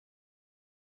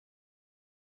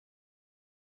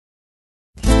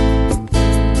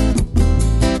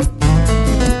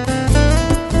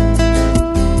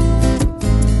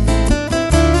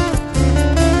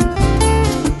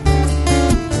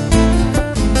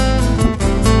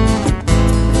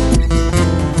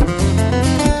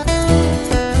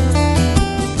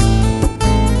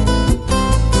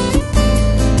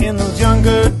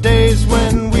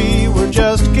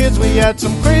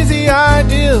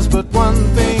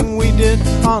we did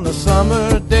on a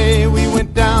summer day. We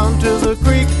went down to the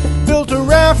creek, built a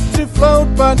raft to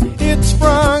float, but it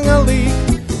sprung a leak.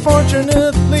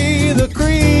 Fortunately, the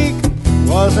creek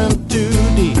wasn't too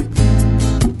deep.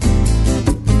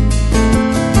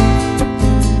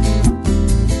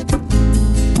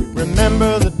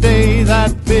 Remember the day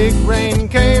that big rain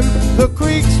came? The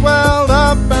creek swelled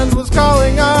up and was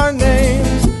calling our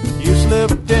names. You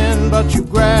slipped in, but you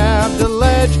grabbed a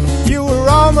ledge. You were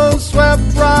almost swept